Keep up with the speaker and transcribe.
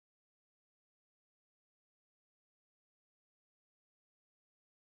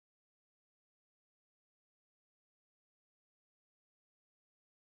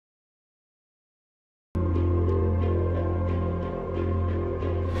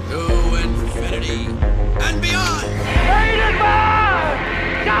infinity and beyond. Rated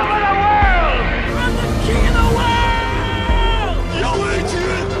man! Top of the world! I'm the king of the world! Yo,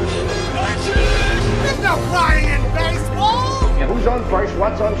 Adrian! Adrian! There's no crying in baseball! Yeah, who's on first,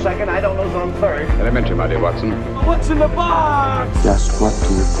 what's on second, I don't know who's on third. Elementary, my dear Watson. What's in the box? Just what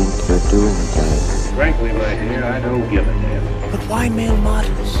do you think you're doing, Dave? Frankly, my dear, I don't give a damn. But why male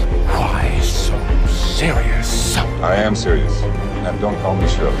models? Why so serious? I am serious. And don't call me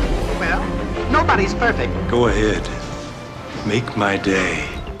Shirley. Well, nobody's perfect. Go ahead. Make my day.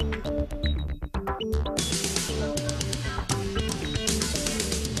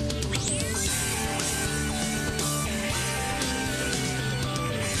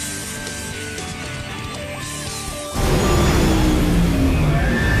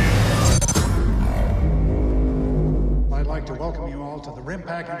 I'd like to welcome you all to the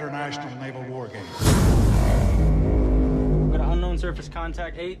RIMPAC International Naval War Games. We've got an unknown surface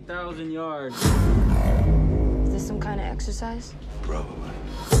contact, 8,000 yards. Is this some kind of exercise? Probably.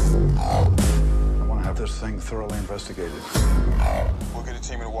 I want to have this thing thoroughly investigated. We'll get a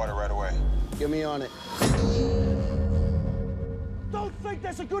team in the water right away. Get me on it. Don't think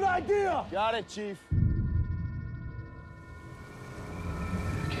that's a good idea! Got it, Chief.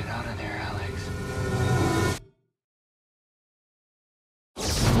 Get out of there, Alex.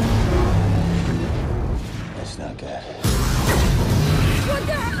 That's not good. What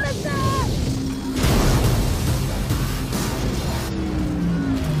the hell is that?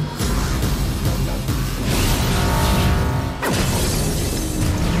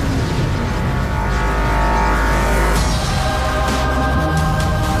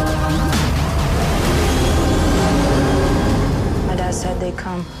 My dad said they'd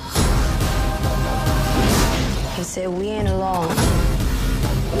come. He said we ain't alone.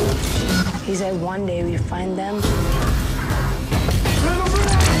 He said one day we find them.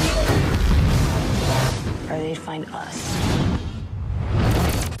 Or they'd find us.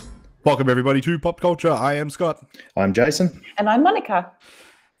 Welcome everybody to Pop Culture. I am Scott. I'm Jason. And I'm Monica.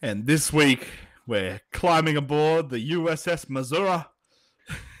 And this week we're climbing aboard the USS Missouri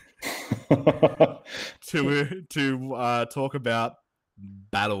to talk about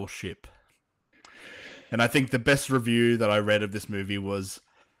Battleship. And I think the best review that I read of this movie was,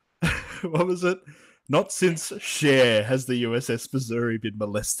 what was it? Not since Cher has the USS Missouri been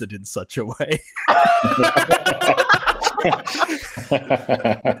molested in such a way.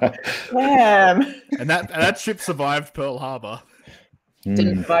 Damn. And that ship survived Pearl Harbor.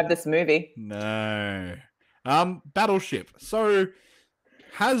 Didn't survive this movie. No. Battleship. So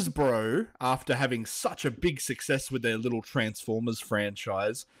Hasbro, after having such a big success with their little Transformers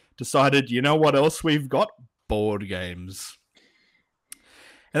franchise, decided, you know what else we've got? Board games.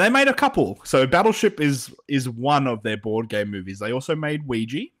 And they made a couple. So Battleship is one of their board game movies. They also made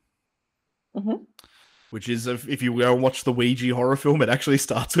Ouija, which is, if you go and watch the Ouija horror film, it actually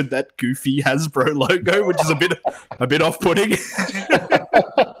starts with that goofy Hasbro logo, which is a bit off-putting.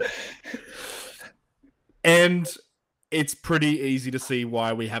 And it's pretty easy to see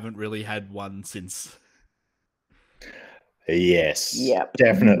why we haven't really had one since. Yes. Yep.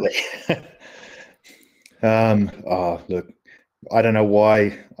 Definitely. Look, I don't know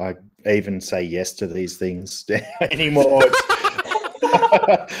why I even say yes to these things anymore.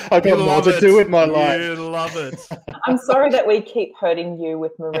 I've got more to do with my life. You love it. I'm sorry that we keep hurting you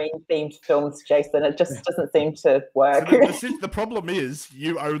with marine-themed films, Jason. It just doesn't seem to work. So the problem is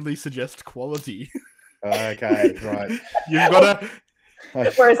you only suggest quality. Okay, right. You've got to...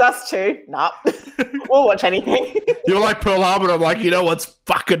 Whereas us two, nah, we'll watch anything. You're like Pearl Harbor. I'm like, you know what's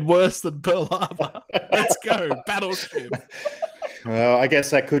fucking worse than Pearl Harbor? Let's go, Battleship. Well, I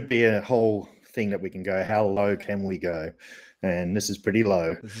guess that could be a whole thing that we can go. How low can we go? And this is pretty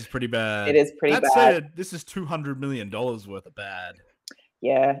low. This is pretty bad. It is pretty bad. That said, this is $200 million worth of bad.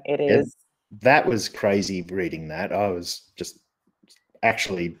 Yeah, it is. That was crazy reading that. I was just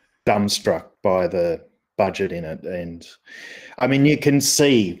actually dumbstruck by the budget in it. And I mean, you can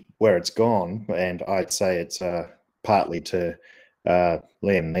see where it's gone. And I'd say it's partly to Liam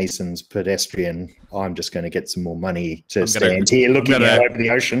Neeson's pedestrian, I'm just going to get some more money to stand here looking out over the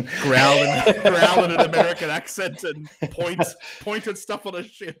ocean. Growling an American accent and point at stuff on a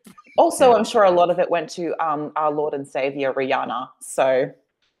ship. Also, I'm sure a lot of it went to our Lord and Savior, Rihanna. So...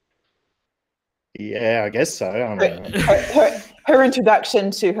 yeah, I guess so. I don't know. Her introduction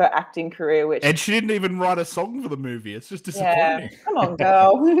to her acting career, and she didn't even write a song for the movie. It's just disappointing. Yeah, come on,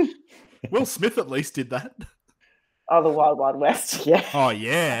 girl. Will Smith at least did that. Oh, the Wild Wild West. Yeah. Oh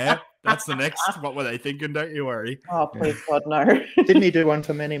yeah, that's the next. What were they thinking? Don't you worry. Oh please, God, no. Didn't he do one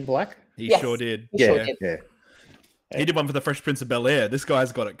for Men in Black? He sure did. He sure did. Yeah. He did one for the Fresh Prince of Bel-Air. This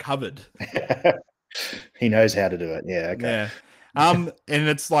guy's got it covered. He knows how to do it. Yeah. Okay. Yeah. And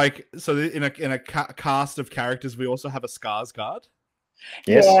it's like, so in a cast of characters, we also have a Skarsgård.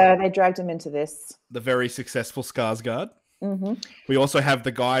 Yes. Yeah, they dragged him into this. The very successful Skarsgård. Mm-hmm. We also have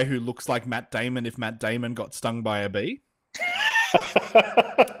the guy who looks like Matt Damon if Matt Damon got stung by a bee.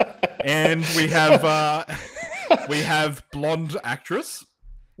 And we have blonde actress.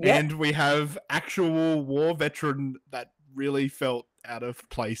 Yep. And we have actual war veteran that really felt out of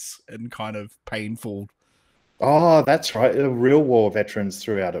place and kind of painful. Oh, that's right. Real war veterans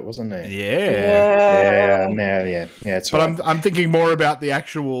throughout it, wasn't there? Yeah. Yeah. It's but right. I'm thinking more about the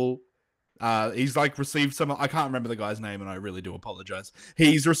actual. He's like received some. I can't remember the guy's name, and I really do apologize.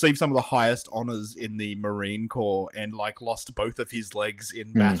 He's received some of the highest honors in the Marine Corps, and like lost both of his legs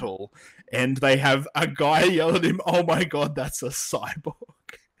in battle. And they have a guy yell at him, "Oh my god, that's a cyborg!"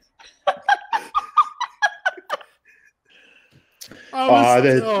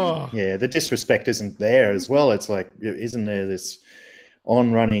 Yeah, the disrespect isn't there as well. It's like, isn't there this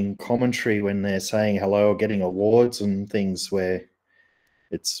on-running commentary when they're saying hello or getting awards and things where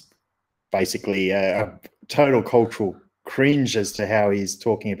it's basically a total cultural cringe as to how he's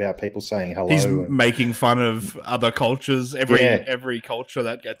talking about people saying hello. He's making fun of other cultures, every culture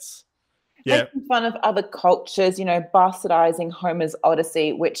that gets... Yeah. Making fun of other cultures, bastardizing Homer's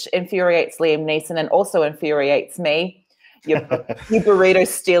Odyssey, which infuriates Liam Neeson and also infuriates me. You burrito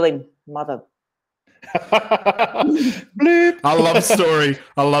stealing mother. A love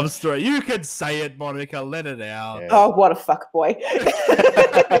story. You can say it, Monica. Let it out. Yeah. Oh, what a fuck boy.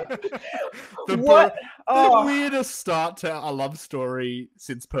 The weirdest start to a love story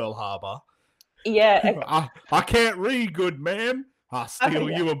since Pearl Harbor. Yeah. I can't read good, ma'am. I'll steal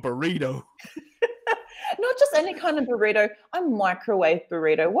you a burrito. Not just any kind of burrito. A microwave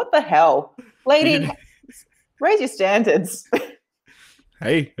burrito. What the hell? Lady... Raise your standards.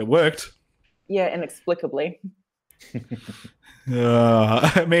 Hey, it worked. Yeah, inexplicably.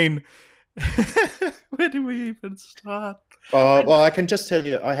 I mean, where do we even start? Well, I can just tell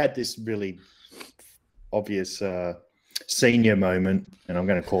you, I had this really obvious senior moment, and I'm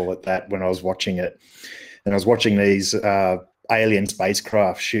going to call it that, when I was watching it. And I was watching these alien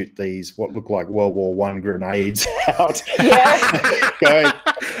spacecraft shoot these what look like World War I grenades out. Yeah. Going,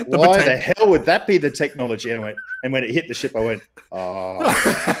 why the hell would that be the technology? And when it hit the ship, I went, oh,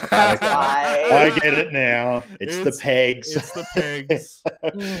 I get it now. It's the pegs. It's the pegs.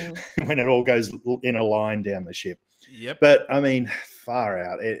 When it all goes in a line down the ship. Yep. But I mean, far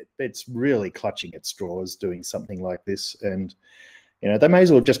out. It's really clutching at straws doing something like this. And they may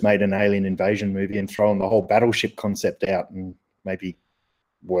as well just made an alien invasion movie and thrown the whole battleship concept out and maybe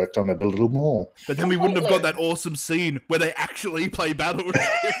worked on it a little more. But then we wouldn't have got that awesome scene where they actually play battleship.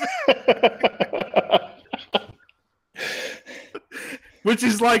 Which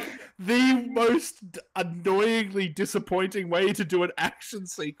is like the most annoyingly disappointing way to do an action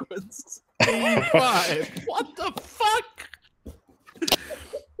sequence. E5. What the fuck?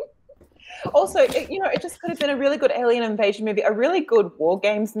 Also, it just could have been a really good alien invasion movie, a really good War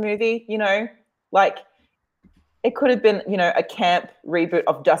Games movie, like it could have been, a camp reboot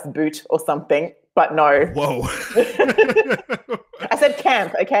of Just Boot or something, but no. Whoa. I said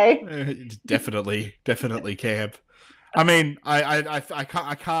camp, okay? Definitely camp. I mean,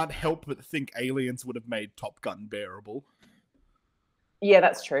 I can't help but think Aliens would have made Top Gun bearable. Yeah,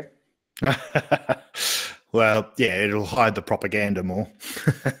 that's true. Well, yeah, it'll hide the propaganda more.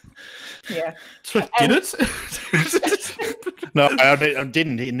 Yeah. Did it? No, I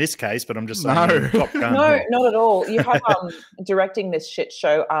didn't in this case, but I'm just saying. No, Top Gun, no, yeah. not at all. You have directing this shit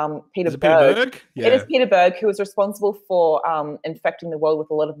show, Peter Is it Berg. Peter Berg? Yeah. It is Peter Berg, who was responsible for infecting the world with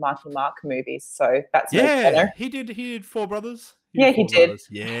a lot of Marky Mark movies. So that's he did Four Brothers. He did.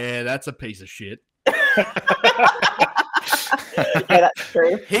 Yeah, that's a piece of shit. Yeah, that's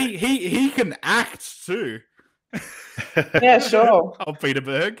true. He can act too. Yeah, sure. Oh, Peter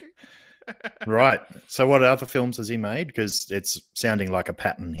Berg. Right. So what other films has he made? Because it's sounding like a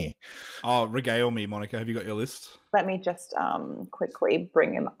pattern here. Oh, regale me, Monica. Have you got your list? Let me just quickly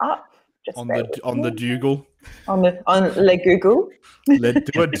bring him up. Just on the Dougal. On Le Google.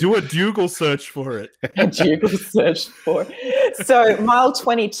 Do a Dougal search for it. A Dougal search for it. So Mile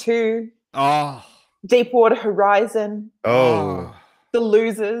 22. Oh. Deepwater Horizon. Oh. The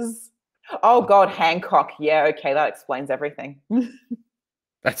Losers. Oh God, Hancock. Yeah, okay, that explains everything.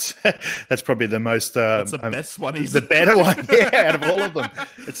 That's probably the most. That's the best one. He's the better one. Yeah, out of all of them,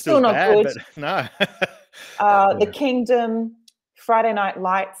 it's still not bad, good. But no. The Kingdom, Friday Night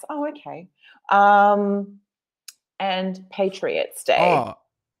Lights. Oh, okay. And Patriots Day. Oh,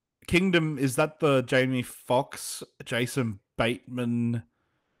 Kingdom, is that the Jamie Foxx, Jason Bateman?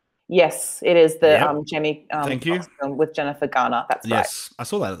 Yes, it is the Yep. Jamie Thank you. Foxx film with Jennifer Garner. That's right. Yes, I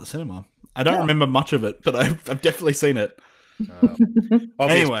saw that at the cinema. I don't remember much of it, but I've definitely seen it.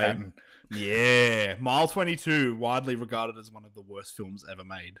 Anyway, pattern. yeah, Mile 22, widely regarded as one of the worst films ever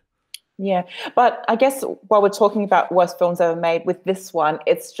made. Yeah, but I guess while we're talking about worst films ever made, with this one,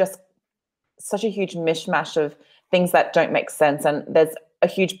 it's just such a huge mishmash of things that don't make sense, and there's a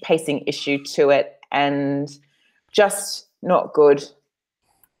huge pacing issue to it, and just not good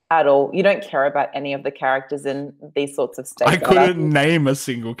at all. You don't care about any of the characters in these sorts of states. I couldn't name a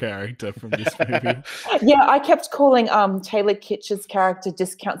single character from this movie. Yeah, I kept calling Taylor Kitsch's character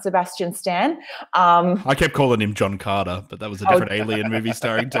Discount Sebastian Stan. I kept calling him John Carter, but that was a different Alien movie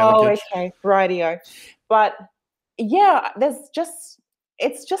starring Taylor Kitsch. Okay, rightio. But yeah,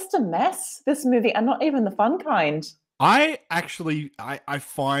 it's just a mess, this movie, and not even the fun kind. I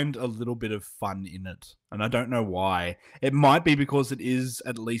find a little bit of fun in it, and I don't know why. It might be because it is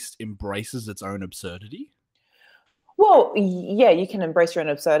at least embraces its own absurdity. Well, yeah, you can embrace your own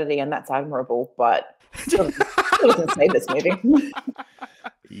absurdity, and that's admirable, but it doesn't save this movie.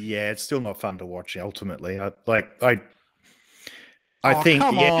 Yeah, it's still not fun to watch. Ultimately, I Oh, think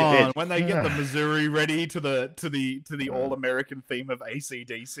come yeah, on, when they get the Missouri ready to the all-American theme of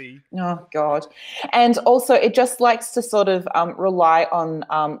AC/DC. Oh God! And also, it just likes to sort of rely on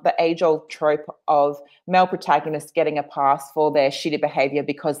the age-old trope of male protagonists getting a pass for their shitty behavior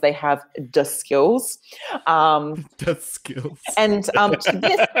because they have the skills. The skills. And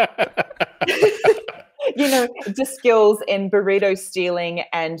the skills in burrito stealing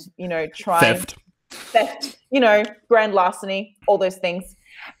and trying theft, grand larceny, all those things.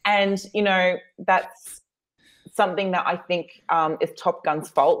 And, that's something that I think is Top Gun's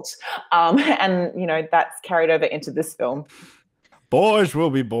fault. And, that's carried over into this film. Boys will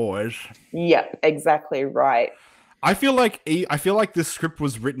be boys. Yep, exactly right. I feel like this script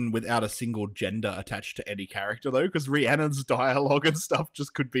was written without a single gender attached to any character, though, because Rhiannon's dialogue and stuff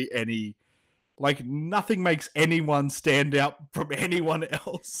just could be any. Like, nothing makes anyone stand out from anyone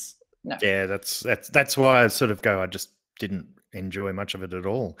else. No. Yeah, that's why I sort of go, I just didn't enjoy much of it at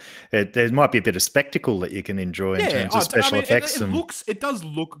all. There might be a bit of spectacle that you can enjoy in terms of special effects. It does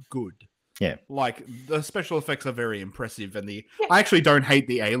look good. Yeah. Like, the special effects are very impressive, and I actually don't hate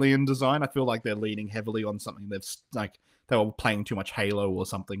the alien design. I feel like they're leaning heavily on something that's like they were playing too much Halo or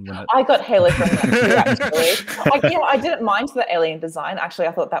something. I got Halo from that too, actually. I didn't mind the alien design. Actually,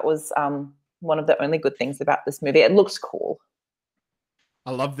 I thought that was one of the only good things about this movie. It looks cool. I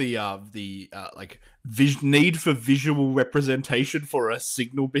love the need for visual representation for a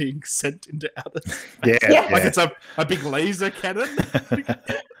signal being sent into outer space. Yeah. Like it's a big laser cannon.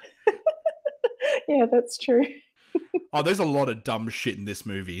 Yeah, that's true. Oh, there's a lot of dumb shit in this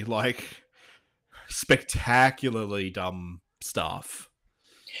movie. Like spectacularly dumb stuff.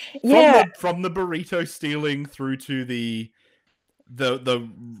 Yeah. From the burrito stealing through to the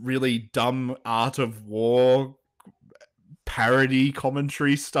really dumb Art of War parody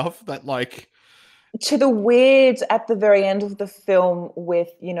commentary stuff that to the weird at the very end of the film with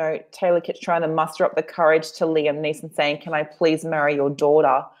Taylor Kitsch trying to muster up the courage to Liam Neeson saying, "Can I please marry your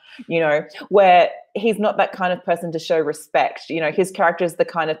daughter?" Where he's not that kind of person to show respect. His character is the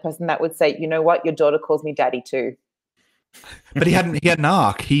kind of person that would say, "You know what, your daughter calls me daddy too." But he had an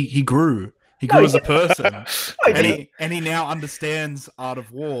arc. He grew. He grew as a person. And he now understands Art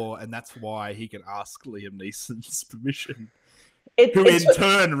of War, and that's why he can ask Liam Neeson's permission. Who in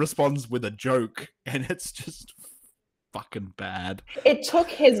turn responds with a joke, and it's just fucking bad. It took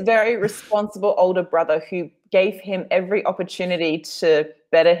his very responsible older brother, who gave him every opportunity to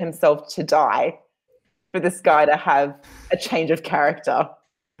better himself, to die, for this guy to have a change of character.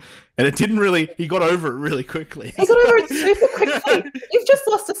 And it didn't really, he got over it really quickly. He got over it super quickly. You've just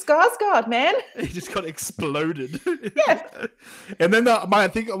lost a Skarsgård, man. He just got exploded. Yeah. And then I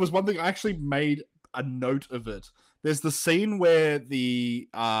think it was one thing I actually made a note of it. There's the scene where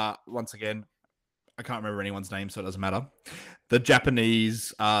once again, I can't remember anyone's name, so it doesn't matter. The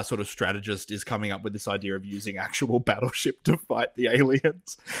Japanese sort of strategist is coming up with this idea of using actual battleship to fight the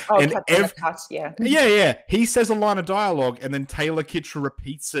aliens. Oh, and yeah. Yeah. He says a line of dialogue, and then Taylor Kitsch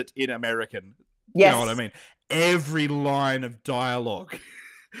repeats it in American. Yes. You know what I mean? Every line of dialogue.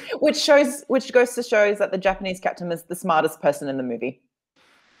 Which goes to show that the Japanese captain is the smartest person in the movie.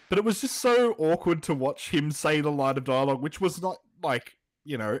 But it was just so awkward to watch him say the line of dialogue, which was not like,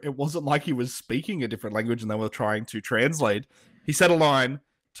 it wasn't like he was speaking a different language and they were trying to translate. He said a line,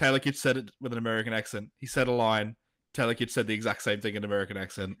 Taylor Kitsch said it with an American accent. He said a line, Taylor Kitsch said the exact same thing in an American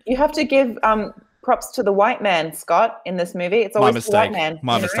accent. You have to give props to the white man, Scott, in this movie. It's always the white man.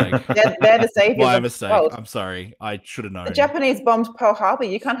 My mistake. They're the saviors. My of mistake. the world. I'm sorry. I should have known. The Japanese bombed Pearl Harbor.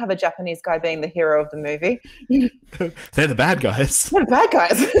 You can't have a Japanese guy being the hero of the movie. They're the bad guys. They're the bad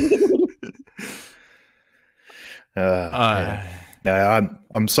guys. No,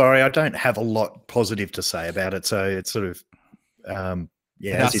 I'm sorry. I don't have a lot positive to say about it. So it's sort of,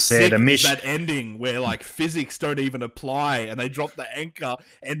 as you said, a mission. That ending where like physics don't even apply, and they drop the anchor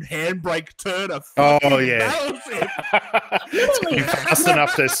and handbrake turn a fucking battleship. It's fast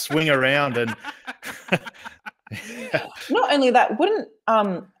enough to swing around and. Not only that, wouldn't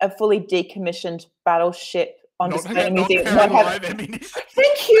a fully decommissioned battleship on display in a museum not have live ammunition?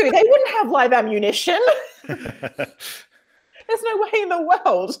 Thank you. They wouldn't have live ammunition. There's no way in the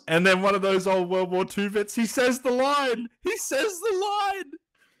world. And then one of those old World War II vets, he says the line.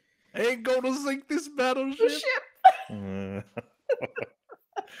 Ain't gonna sink this battleship.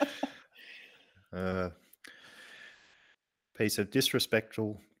 Piece of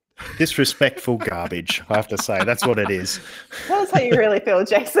disrespectful garbage, I have to say. That's what it is. That's how you really feel,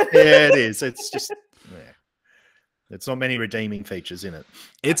 Jason. Yeah, it is. It's just... It's not many redeeming features in it.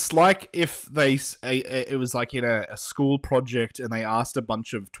 It's like if it was like in a school project and they asked a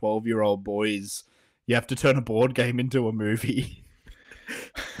bunch of 12-year-old boys, you have to turn a board game into a movie.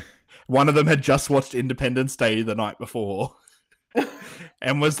 One of them had just watched Independence Day the night before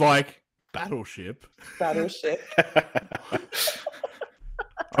and was like, Battleship.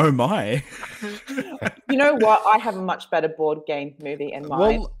 Oh my. You know what? I have a much better board game movie in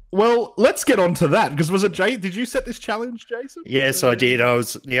mind. Well, let's get on to that, because was it Jay? Did you set this challenge, Jason? Yes, I did. I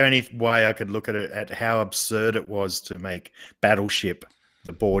was the only way I could look at it, at how absurd it was to make Battleship,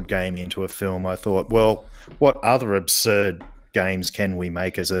 the board game, into a film. I thought, well, what other absurd games can we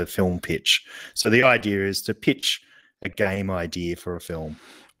make as a film pitch? So the idea is to pitch a game idea for a film.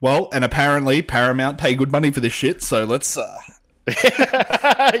 Well, and apparently Paramount pay good money for this shit, so let's...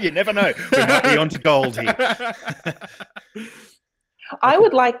 You never know. We might be onto gold here. I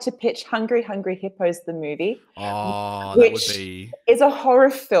would like to pitch Hungry Hungry Hippos, the movie. Oh, that would be... is a horror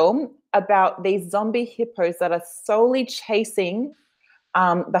film about these zombie hippos that are solely chasing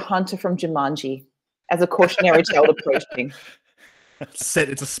the hunter from Jumanji as a cautionary tale approaching. It's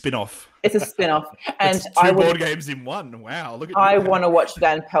a spin-off. It's a spin-off. And it's two board games in one. Wow, look at I want to watch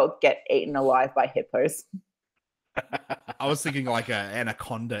Van Pelt get eaten alive by hippos. I was thinking like an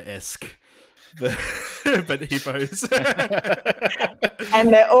Anaconda-esque. But hippos. And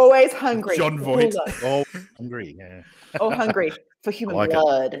they're always hungry. John Voight. All hungry, yeah. All hungry for human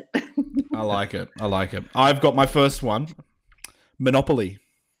blood. I like it. I've got my first one. Monopoly.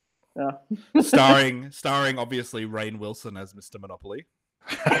 Oh. starring obviously Rainn Wilson as Mr. Monopoly.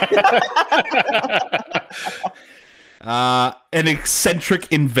 An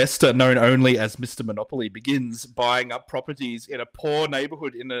eccentric investor known only as Mr. Monopoly begins buying up properties in a poor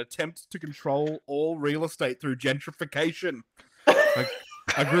neighborhood in an attempt to control all real estate through gentrification.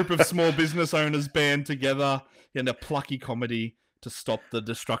 A group of small business owners band together in a plucky comedy to stop the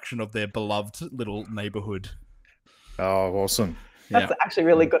destruction of their beloved little neighborhood. Oh, awesome. That's actually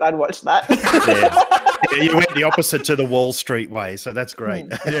really good. I'd watch that. Yeah, you went the opposite to the Wall Street way, so that's great.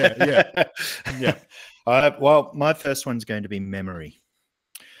 Yeah. Well, my first one's going to be Memory.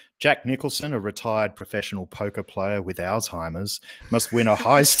 Jack Nicholson, a retired professional poker player with Alzheimer's, must win a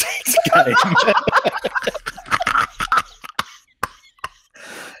high-stakes game.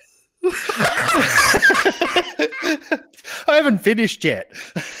 I haven't finished yet.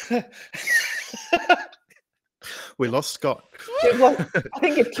 We lost Scott. I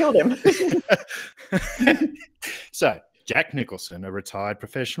think you've killed him. So, Jack Nicholson, a retired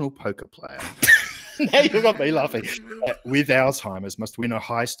professional poker player. Now you've got me laughing. With Alzheimer's, must win a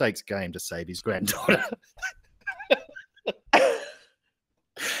high-stakes game to save his granddaughter.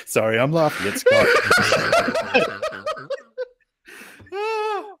 Sorry, I'm laughing at Scott.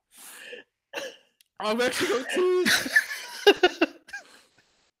 I've actually got tears.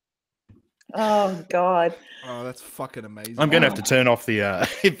 Oh, God. Oh, that's fucking amazing. I'm going to have to turn off the...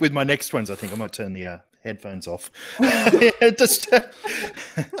 with my next ones, I think I might turn the headphones off. I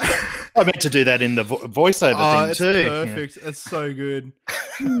meant to do that in the voiceover thing too. Perfect. Yeah. It's so good.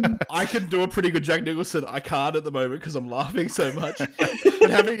 I can do a pretty good Jack Nicholson. I can't at the moment because I'm laughing so much. But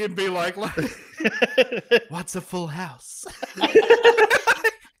having him be like what's a full house?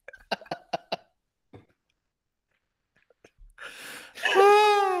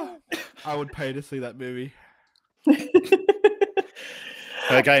 I would pay to see that movie.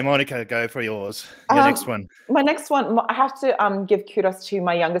 Okay, Monica, go for yours. Your next one. My next one, I have to give kudos to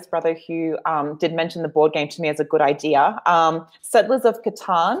my youngest brother who did mention the board game to me as a good idea. Settlers of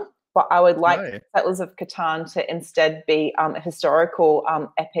Catan but I would like No. Settlers of Catan to instead be a historical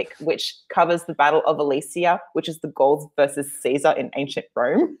epic which covers the Battle of Alesia, which is the Gauls versus Caesar in ancient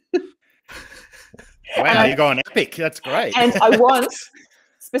Rome. Wow, you're going epic. That's great. And I want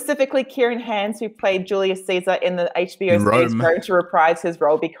specifically Kieran Hans, who played Julius Caesar in the HBO series Rome, to reprise his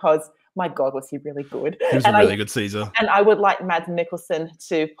role because, my God, was he really good. He was a really good Caesar. And I would like Mads Mikkelsen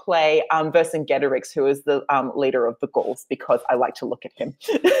to play Vercingetorix, who is the leader of the Gauls, because I like to look at him.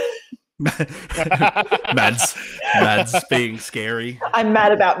 Mads being scary. I'm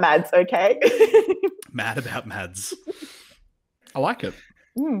mad about Mads, okay? Mad about Mads. I like it.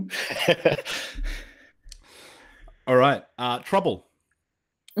 All right. Trouble.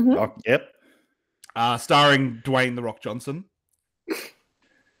 Mm-hmm. Oh, yep. Starring Dwayne "The Rock" Johnson.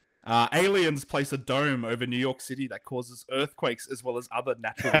 Aliens place a dome over New York City that causes earthquakes as well as other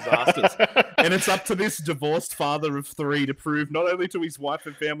natural disasters. And it's up to this divorced father of 3 to prove not only to his wife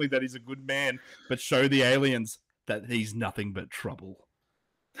and family that he's a good man, but show the aliens that he's nothing but trouble.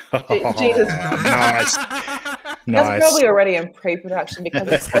 Jesus. Nice. That's probably already in pre-production because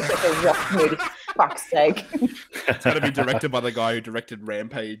it's such like a rock movie. Fuck's sake. It's going to be directed by the guy who directed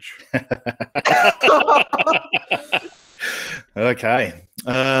Rampage. Okay.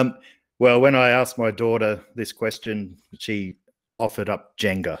 Well, when I asked my daughter this question, she offered up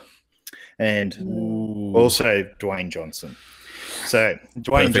Jenga and also Dwayne Johnson. So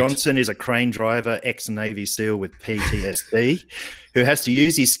Dwayne Johnson is a crane driver, ex-Navy SEAL with PTSD, who has to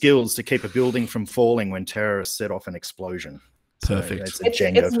use his skills to keep a building from falling when terrorists set off an explosion. Perfect. So it's a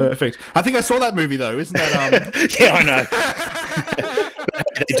Jenga. It's perfect. I think I saw that movie though. Isn't that? Yeah, I know.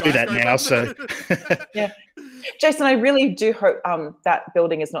 They do that now, so yeah. Jason, I really do hope that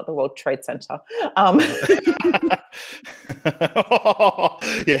building is not the World Trade Center.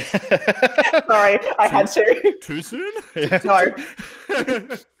 Yeah. Sorry, I had to. Too soon? No.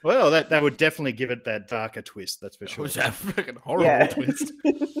 Well, that would definitely give it that darker twist, that's for sure. Was that freaking horrible twist?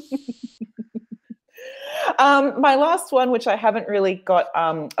 My last one, which I haven't really got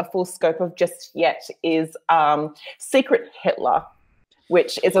a full scope of just yet, is Secret Hitler,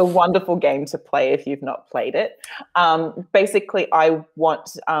 which is a wonderful game to play if you've not played it. Basically, I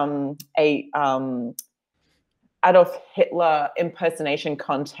want a Adolf Hitler impersonation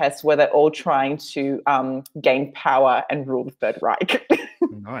contest where they're all trying to gain power and rule the Third Reich.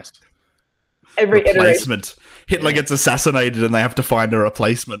 Nice. Every replacement. Hitler gets assassinated and they have to find a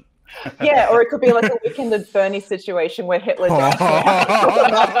replacement. Yeah, or it could be like a Weekend at Bernie's situation where Hitler dies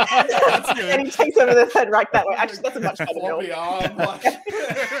and he takes over the Third Reich that way. Actually, that's a much better film.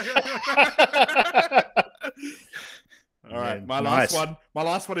 All right, my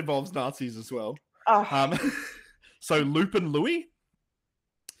last one involves Nazis as well. So Lupin Louis.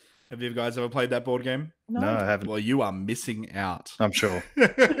 Have you guys ever played that board game? No, I haven't. Well, you are missing out. I'm sure.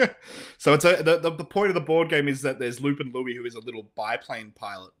 So it's the point of the board game is that there's Lupin Louis, who is a little biplane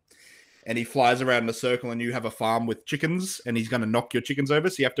pilot. And he flies around in a circle and you have a farm with chickens and he's going to knock your chickens over.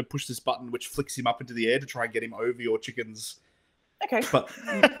 So you have to push this button which flicks him up into the air to try and get him over your chickens. Okay. But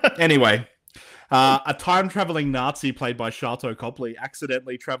anyway, a time-traveling Nazi played by Sharlto Copley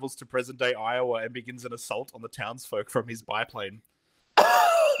accidentally travels to present-day Iowa and begins an assault on the townsfolk from his biplane.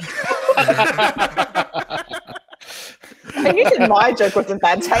 And you did my joke with a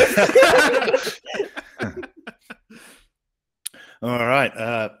bad taste. All right.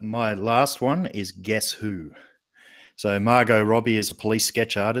 My last one is Guess Who. So Margot Robbie is a police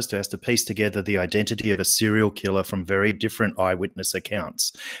sketch artist who has to piece together the identity of a serial killer from very different eyewitness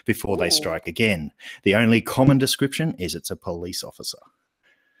accounts before they strike again. The only common description is it's a police officer.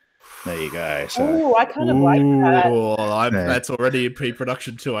 There you go. So, oh, I kind of like that. That's already in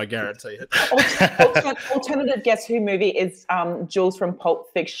pre-production too, I guarantee it. Alternative Guess Who movie is Jules from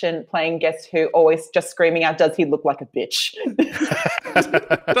Pulp Fiction playing Guess Who, always just screaming out, does he look like a bitch?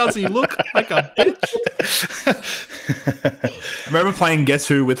 Does he look like a bitch? I remember playing Guess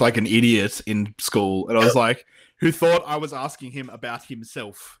Who with like an idiot in school, and I was like, who thought I was asking him about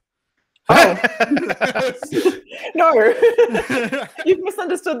himself. Oh. No, you've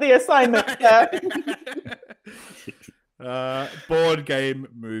misunderstood the assignment. Board game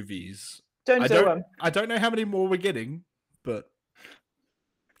movies. Don't do them. I don't know how many more we're getting, but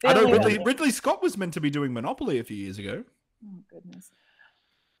I know Ridley Scott was meant to be doing Monopoly a few years ago. Oh, goodness.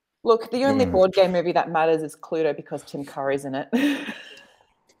 Look, the only board game movie that matters is Cluedo because Tim Curry's in it.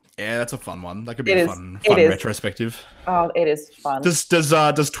 Yeah, that's a fun one. That could be a fun retrospective. Oh, it is fun.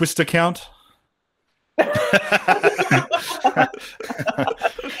 Does Twister count?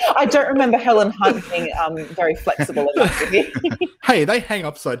 I don't remember Helen Hunt being very flexible in that movie. Hey, they hang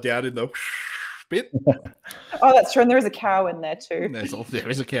upside down in the bit. Oh, that's true. And there is a cow in there too. There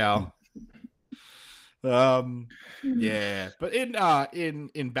is a cow. Yeah, but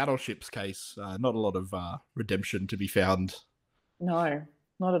in Battleship's case, not a lot of redemption to be found. No,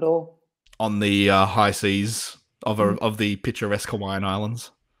 not at all. On the high seas of the picturesque Hawaiian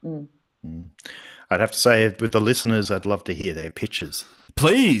Islands. I'd have to say, with the listeners, I'd love to hear their pitches.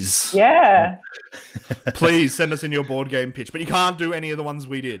 Please. Yeah. Please send us in your board game pitch, but you can't do any of the ones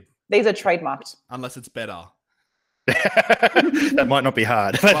we did. These are trademarked. Unless it's better. That might not be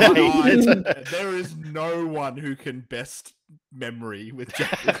hard. There is no one who can best memory with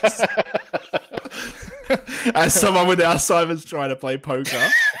Japanese. As someone with Alzheimer's trying to play poker.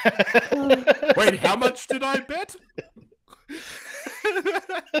 Wait, how much did I bet? Who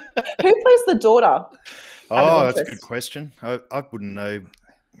plays the daughter? Oh, that's a good question. I wouldn't know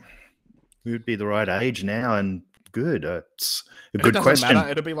who would be the right age now and good. It's a good question. Matter.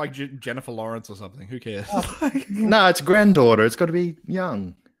 It'll be like Jennifer Lawrence or something. Who cares? Oh. No, it's a granddaughter. It's got to be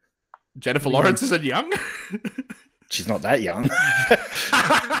young. Jennifer Lawrence isn't young? She's not that young.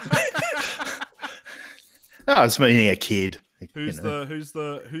 No, I was meaning a kid. Who's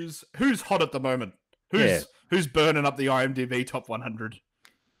hot at the moment? Who's burning up the IMDb top 100?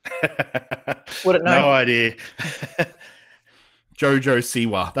 Wouldn't know. No idea. Jojo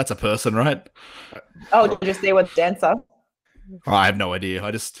Siwa. That's a person, right? Oh, did you see what dancer? Oh, I have no idea. I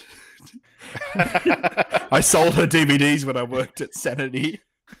just I sold her DVDs when I worked at Sanity.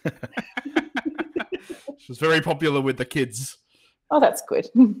 She was very popular with the kids. Oh, that's good.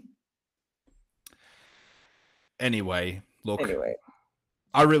 Anyway, look.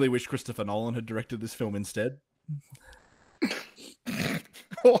 I really wish Christopher Nolan had directed this film instead.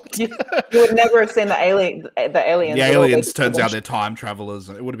 You would never have seen the aliens. The aliens turns out they're time travelers,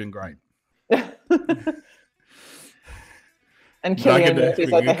 and it would have been great. And Cillian Murphy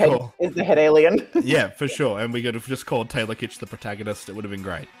is the head alien. Yeah, for sure. And we could have just called Taylor Kitsch the protagonist. It would have been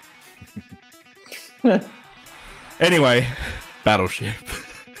great. Anyway, Battleship.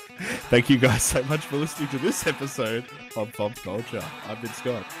 Thank you guys so much for listening to this episode of Pop Culture. I've been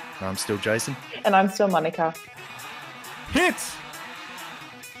Scott. I'm still Jason. And I'm still Monica. Hits!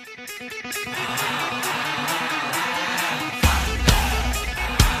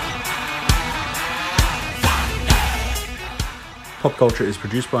 Pop Culture is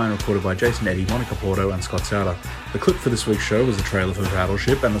produced by and recorded by Jason Eddy, Monica Porto, and Scott Souter. The clip for this week's show was the trailer for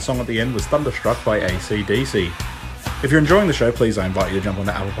Battleship, and the song at the end was Thunderstruck by AC/DC. If you're enjoying the show, please I invite you to jump on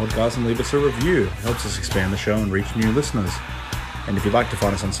the Apple Podcast and leave us a review. It helps us expand the show and reach new listeners. And if you'd like to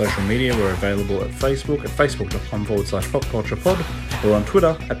find us on social media, we're available at Facebook at facebook.com/popculturepod or on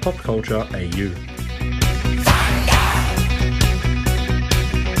Twitter at popcultureau.